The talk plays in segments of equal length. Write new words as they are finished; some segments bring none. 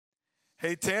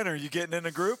Hey, Tanner, you getting in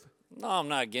a group? No, I'm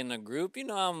not getting a group. You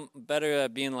know, I'm better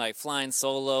at being like flying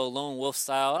solo, lone wolf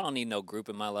style. I don't need no group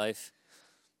in my life.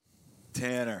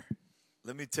 Tanner,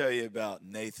 let me tell you about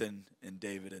Nathan and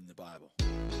David in the Bible.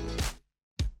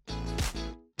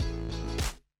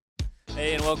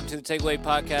 Hey, and welcome to the Takeaway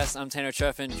Podcast. I'm Tanner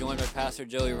Treffin, joined by Pastor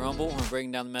Joey Rumble. We're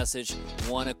breaking down the message,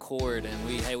 One Accord. And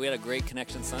we had a great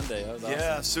connection Sunday. That was awesome.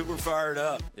 Yeah, super fired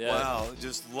up. Yeah. Wow,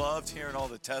 just loved hearing all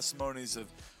the testimonies of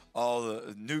all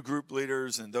the new group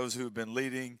leaders and those who have been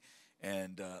leading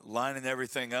and lining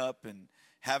everything up and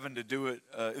having to do it.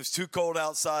 It was too cold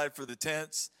outside for the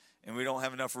tents, and we don't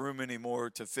have enough room anymore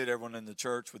to fit everyone in the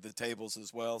church with the tables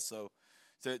as well. So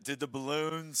did the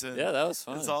balloons. And yeah, that was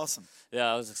fun. It was awesome.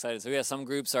 Yeah, I was excited. So we have some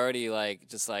groups already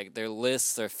their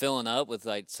lists are filling up with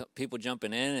people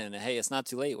jumping in. And hey, it's not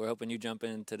too late. We're hoping you jump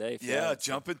in today. Yeah,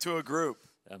 jump into a group.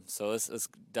 So let's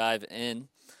dive in.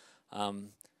 All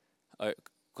right,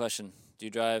 question: do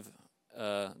you drive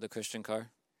the Christian car?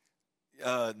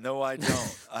 No, I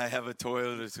don't. I have a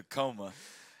Toyota Tacoma,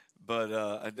 but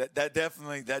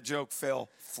that joke fell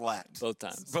flat Both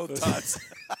times. Both times.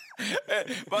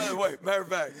 By the way, matter of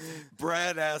fact,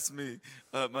 Brad asked me,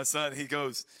 my son. He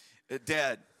goes,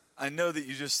 "Dad, I know that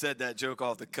you just said that joke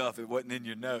off the cuff. It wasn't in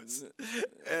your notes."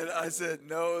 And I said,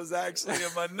 "No, it was actually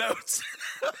in my notes."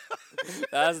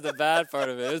 That's the bad part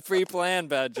of it. It was pre-planned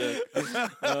bad joke.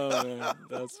 Oh, man,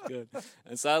 that's good.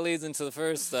 And so that leads into the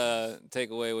first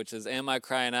takeaway, which is, am I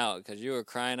crying out? Because you were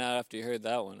crying out after you heard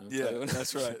that one. Yeah,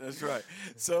 that's right. That's right.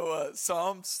 So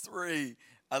Psalms 3,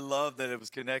 I love that it was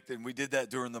connected. And we did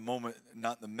that during the moment,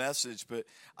 not the message. But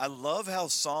I love how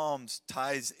Psalms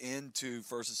ties into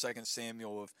 1st and 2nd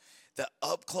Samuel of the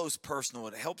up-close personal.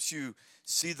 It helps you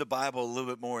see the Bible a little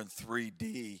bit more in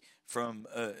 3D from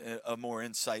a more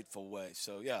insightful way.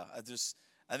 So, yeah,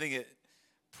 I think it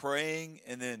praying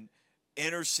and then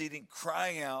interceding,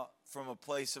 crying out from a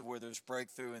place of where there's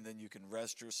breakthrough, and then you can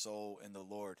rest your soul in the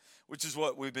Lord, which is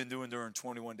what we've been doing during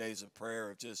 21 days of prayer.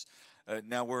 Of just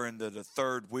now we're into the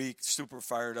third week, super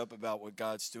fired up about what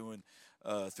God's doing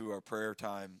through our prayer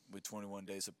time with 21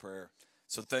 days of prayer.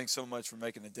 So thanks so much for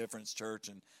making a difference, church,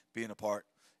 and being a part.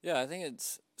 Yeah, I think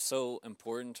it's so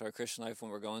important to our Christian life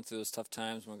when we're going through those tough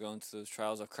times, when we're going through those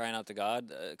trials of crying out to God.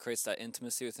 It creates that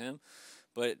intimacy with Him.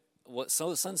 But what's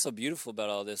so beautiful about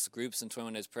all this, groups and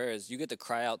 21 Days Prayer, is you get to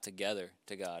cry out together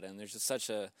to God. And there's just such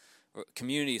a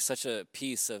community, such a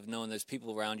peace of knowing there's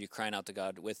people around you crying out to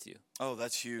God with you. Oh,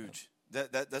 that's huge. Yeah.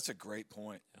 That's a great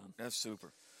point. Yeah. That's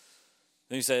super.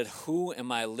 Then you said, who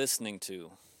am I listening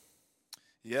to?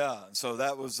 Yeah, so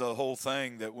that was the whole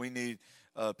thing, that we need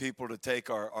people to take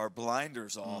our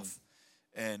blinders off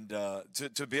and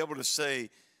to be able to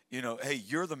say, you know, hey,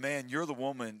 you're the man, you're the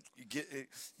woman,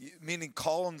 meaning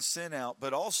calling sin out,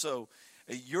 but also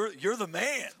you're the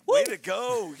man. Woo! Way to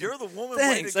go. You're the woman.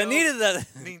 Thanks, way to go. I needed that.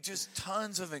 I mean, just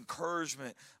tons of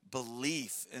encouragement,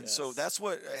 belief. And Yes. so that's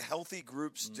what healthy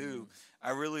groups do,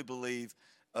 I really believe,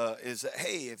 is that,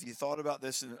 hey, if you thought about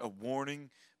this in a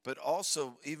warning, but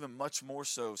also even much more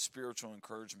so spiritual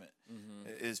encouragement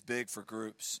is big for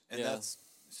groups. And that's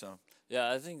so.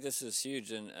 Yeah, I think this is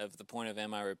huge, and of the point of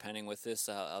am I repenting with this,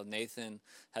 how Nathan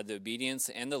had the obedience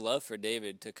and the love for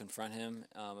David to confront him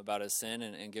about his sin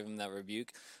and give him that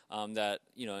rebuke. That,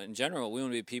 you know, in general, we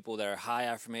want to be people that are high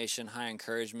affirmation, high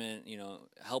encouragement, you know,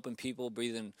 helping people,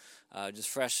 breathing just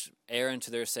fresh air into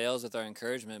their sails with our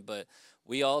encouragement. But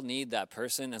we all need that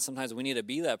person, and sometimes we need to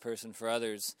be that person for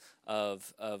others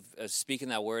of speaking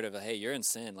that word of, hey, you're in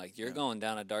sin, like you're going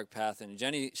down a dark path. And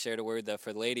Jenny shared a word that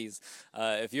for ladies,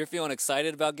 if you're feeling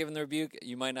excited about giving the rebuke,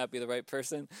 you might not be the right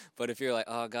person. But if you're like,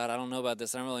 oh, God, I don't know about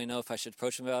this, I don't really know if I should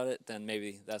approach him about it, then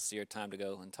maybe that's your time to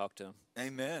go and talk to him.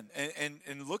 Amen.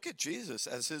 And look at Jesus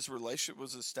as his relationship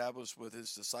was established with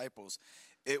his disciples.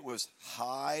 It was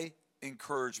high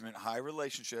encouragement, high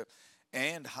relationship,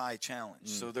 and high challenge.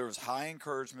 So there was high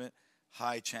encouragement,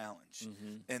 high challenge.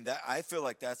 And that, I feel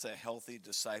like that's a healthy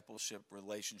discipleship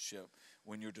relationship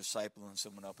when you're discipling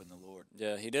someone up in the Lord.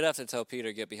 Yeah, he did have to tell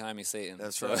Peter, get behind me, Satan.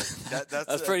 That's right.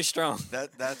 That's pretty strong.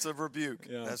 That's a rebuke.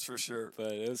 Yeah. That's for sure.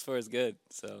 But it was for his good.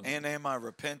 So. And am I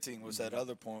repenting was that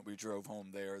other point we drove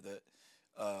home there, that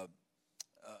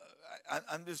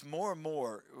I'm just more and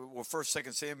more, well, 1st,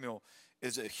 2nd Samuel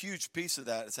is a huge piece of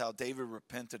that. It's how David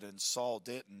repented and Saul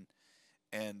didn't,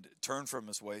 and turn from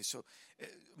his way. So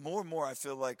more and more I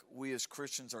feel like we as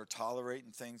Christians are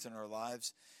tolerating things in our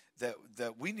lives that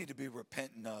we need to be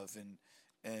repentant of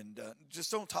and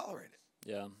just don't tolerate it.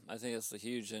 Yeah, I think that's the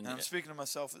huge. And I'm speaking to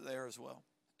myself there as well.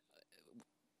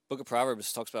 Book of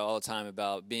Proverbs talks about all the time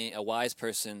about being a wise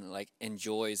person, like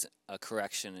enjoys a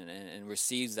correction and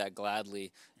receives that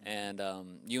gladly. And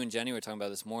you and Jenny were talking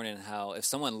about this morning how if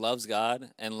someone loves God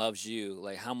and loves you,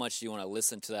 like how much do you want to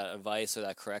listen to that advice or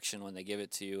that correction when they give it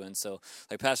to you? And so,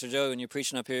 like Pastor Joe, when you're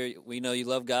preaching up here, we know you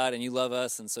love God and you love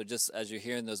us. And so just as you're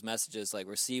hearing those messages, like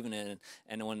receiving it,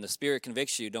 and when the Spirit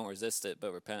convicts you, don't resist it,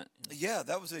 but repent. Yeah,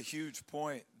 that was a huge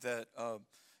point that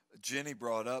Jenny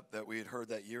brought up that we had heard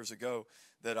that years ago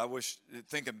that I wish,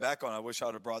 thinking back on, I wish I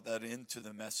would have brought that into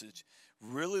the message.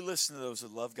 Really listen to those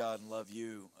that love God and love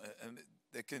you, and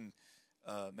that can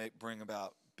bring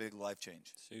about big life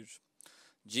change. It's huge.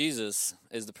 Jesus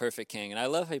is the perfect king. And I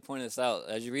love how you pointed this out.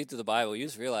 As you read through the Bible, you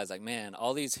just realize, like, man,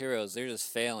 all these heroes, they're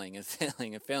just failing and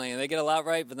failing and failing. And they get a lot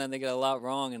right, but then they get a lot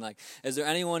wrong. And, like, is there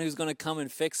anyone who's going to come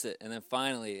and fix it? And then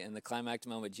finally, in the climactic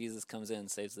moment, Jesus comes in and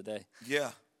saves the day.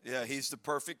 Yeah, he's the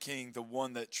perfect king, the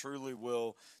one that truly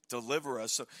will deliver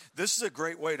us. So this is a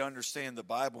great way to understand the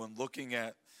Bible and looking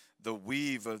at the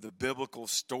weave of the biblical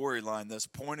storyline that's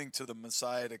pointing to the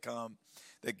Messiah to come,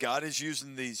 that God is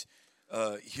using these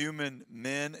human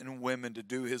men and women to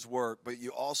do his work, but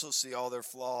you also see all their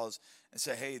flaws and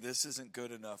say, hey, this isn't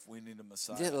good enough. We need a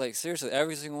Messiah. Yeah, like seriously,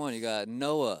 every single one. You got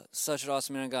Noah, such an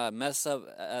awesome man of God, messed up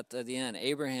at the end.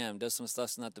 Abraham does some stuff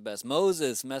that's not the best.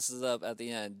 Moses messes up at the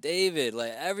end. David,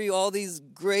 like all these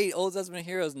great Old Testament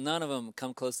heroes, none of them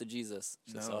come close to Jesus.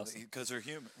 No, awesome. Because they're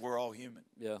human. We're all human.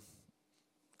 Yeah,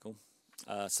 cool.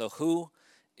 So who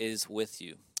is with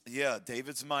you? Yeah,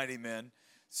 David's mighty men.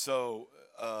 So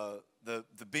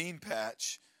the bean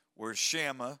patch were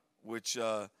Shammah, which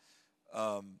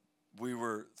we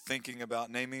were thinking about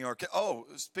naming our kid. Oh,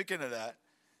 speaking of that,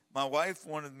 my wife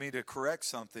wanted me to correct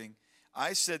something.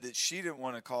 I said that she didn't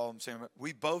want to call him Shammah.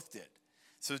 We both did.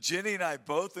 So Jenny and I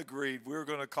both agreed we were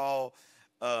going to call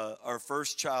our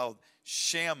first child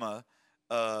Shammah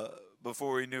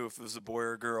before we knew if it was a boy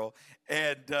or a girl.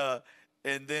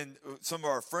 And then some of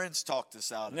our friends talked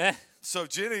us out of it. So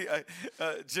Jenny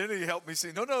helped me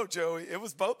see, no, Joey, it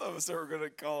was both of us that were going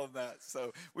to call him that.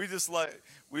 So we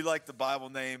like the Bible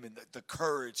name and the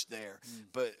courage there.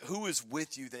 But who is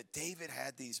with you? That David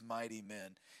had these mighty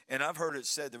men. And I've heard it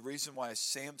said the reason why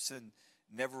Samson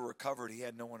never recovered, he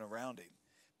had no one around him.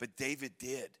 But David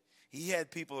did. He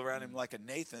had people around him like a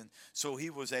Nathan, so he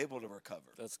was able to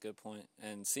recover. That's a good point.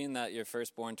 And seeing that your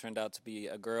firstborn turned out to be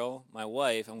a girl, my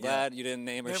wife, I'm glad you didn't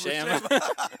name her Shammah.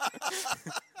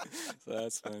 So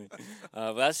that's funny.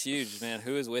 But that's huge, man.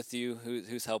 Who is with you?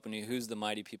 Who's helping you? Who's the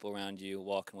mighty people around you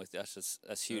walking with you?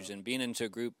 That's huge. Yeah. And being into a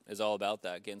group is all about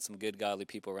that, getting some good, godly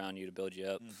people around you to build you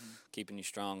up, keeping you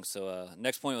strong. So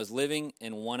next point was living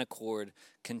in one accord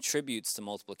contributes to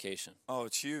multiplication. Oh,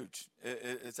 it's huge.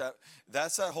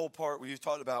 That's that whole part where you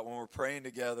talked about when we're praying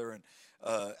together in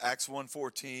Acts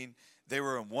 1:14. They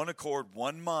were in one accord,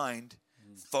 one mind,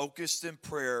 focused in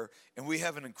prayer, and we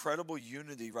have an incredible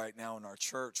unity right now in our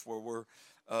church where we're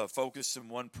focused in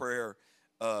one prayer,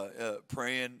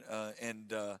 praying,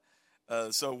 and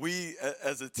so we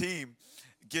as a team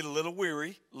get a little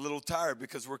weary, a little tired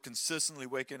because we're consistently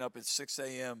waking up at 6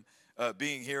 a.m.,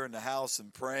 being here in the house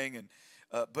and praying, and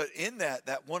but in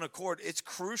that one accord, it's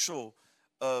crucial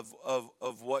of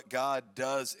what God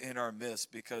does in our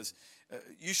midst, because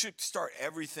you should start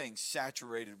everything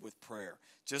saturated with prayer.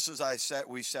 Just as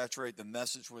we saturate the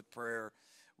message with prayer,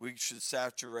 we should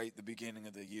saturate the beginning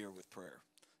of the year with prayer.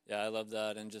 Yeah, I love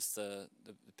that. And just the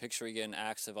picture we get in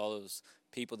Acts of all those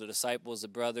people, the disciples, the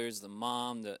brothers, the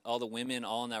mom, all the women,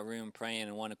 all in that room praying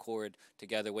in one accord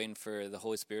together, waiting for the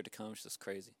Holy Spirit to come. It's just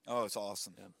crazy. Oh, it's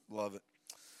awesome. Yeah. Love it.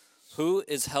 Who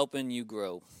is helping you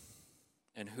grow?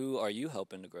 And who are you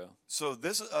helping to grow? So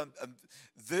this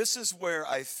is where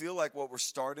I feel like what we're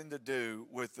starting to do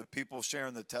with the people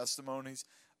sharing the testimonies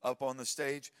up on the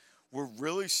stage, we're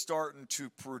really starting to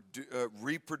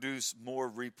reproduce more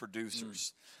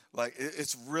reproducers. Like,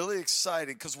 it's really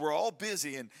exciting because we're all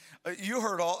busy. And you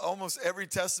heard almost every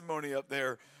testimony up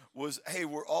there was, hey,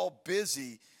 we're all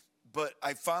busy, but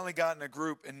I finally got in a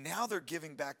group, and now they're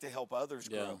giving back to help others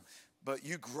grow. Yeah. But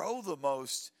you grow the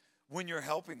most when you're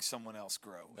helping someone else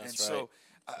grow. That's and right.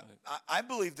 So I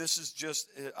believe this is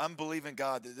just, I'm believing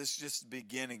God that this is just the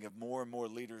beginning of more and more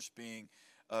leaders being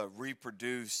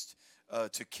reproduced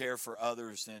to care for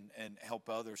others and help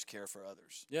others care for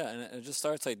others. Yeah, and it just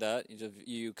starts like that.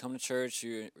 You come to church,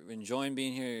 you're enjoying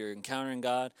being here, you're encountering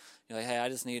God. You're like, hey,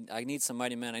 I need some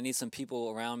mighty men. I need some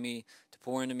people around me to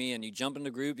pour into me, and you jump in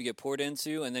the group, you get poured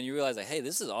into, and then you realize, like, hey,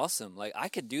 this is awesome. Like, I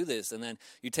could do this. And then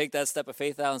you take that step of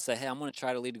faith out and say, hey, I'm going to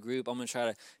try to lead a group. I'm going to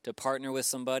try to partner with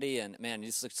somebody. And, man,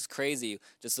 it's just crazy.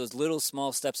 Just those little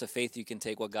small steps of faith you can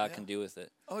take, what God can do with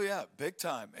it. Oh, yeah, big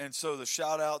time. And so the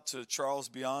shout out to Charles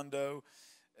Biondo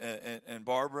and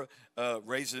Barbara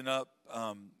raising up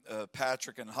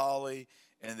Patrick and Holly,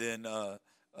 and then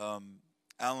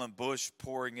Alan Bush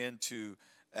pouring into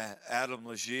Adam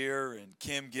Legier and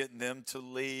Kim getting them to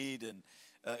lead. And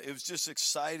it was just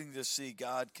exciting to see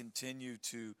God continue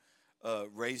to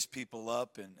raise people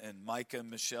up, and Micah and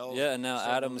Michelle. Yeah, and now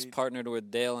Adam's partnered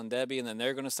with Dale and Debbie, and then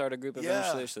they're going to start a group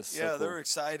eventually. It's just so cool. They're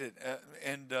excited.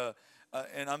 And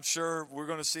I'm sure we're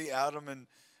going to see Adam and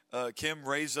Kim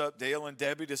raise up Dale and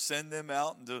Debbie to send them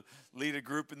out and to lead a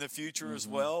group in the future as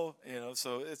well.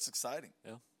 So it's exciting.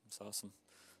 Yeah, it's awesome.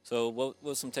 So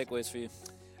what's some takeaways for you?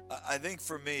 I think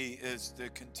for me is the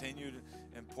continued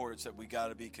importance that we got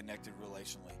to be connected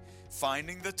relationally.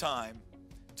 Finding the time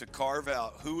to carve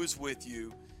out who is with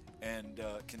you and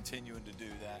continuing to do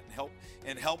that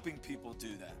and helping people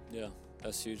do that. Yeah,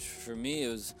 that's huge. For me, it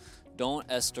was don't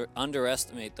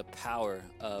underestimate the power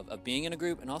of being in a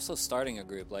group and also starting a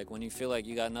group. Like when you feel like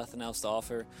you got nothing else to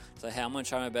offer, say, hey, I'm going to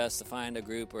try my best to find a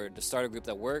group or to start a group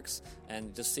that works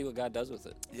and just see what God does with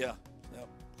it. Yeah.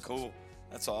 Cool.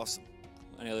 That's awesome.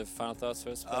 Any other final thoughts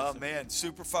for us? Oh, man,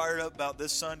 super fired up about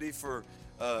this Sunday for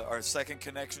our second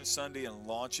Connection Sunday and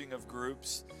launching of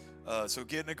groups. So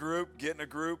get in a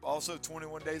group. Also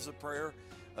 21 days of prayer.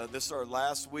 This is our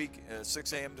last week,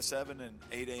 6 a.m. to 7 and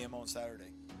 8 a.m. on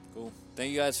Saturday. Cool.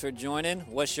 Thank you guys for joining.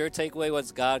 What's your takeaway?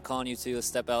 What's God calling you to? Let's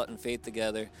step out in faith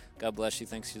together. God bless you.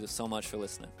 Thanks you so much for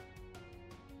listening.